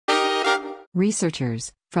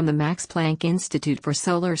Researchers, from the Max Planck Institute for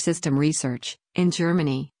Solar System Research, in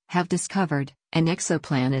Germany, have discovered an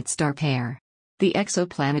exoplanet-star-pair. The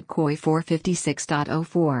exoplanet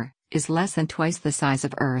KOI-456.04 is less than twice the size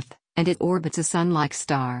of Earth, and it orbits a Sun-like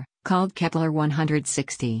star, called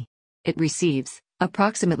Kepler-160. It receives,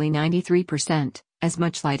 approximately 93%, as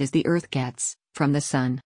much light as the Earth gets, from the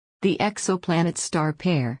Sun. The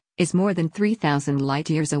exoplanet-star-pair is more than 3,000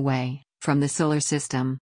 light-years away from the Solar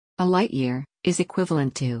System. A light-year is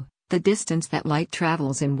equivalent to the distance that light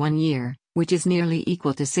travels in 1 year, which is nearly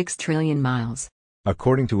equal to 6 trillion miles.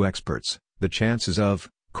 According to experts, the chances of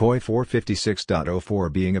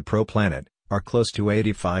KOI-456.04 being a proplanet are close to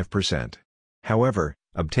 85%. However,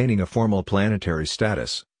 obtaining a formal planetary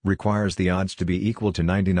status requires the odds to be equal to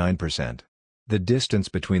 99%. The distance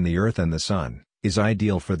between the Earth and the Sun is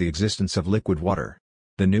ideal for the existence of liquid water.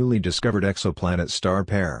 The newly discovered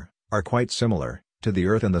exoplanet-star-pair are quite similar to the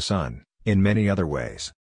Earth and the Sun in many other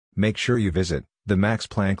ways. Make sure you visit the Max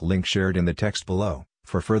Planck link shared in the text below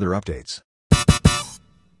for further updates.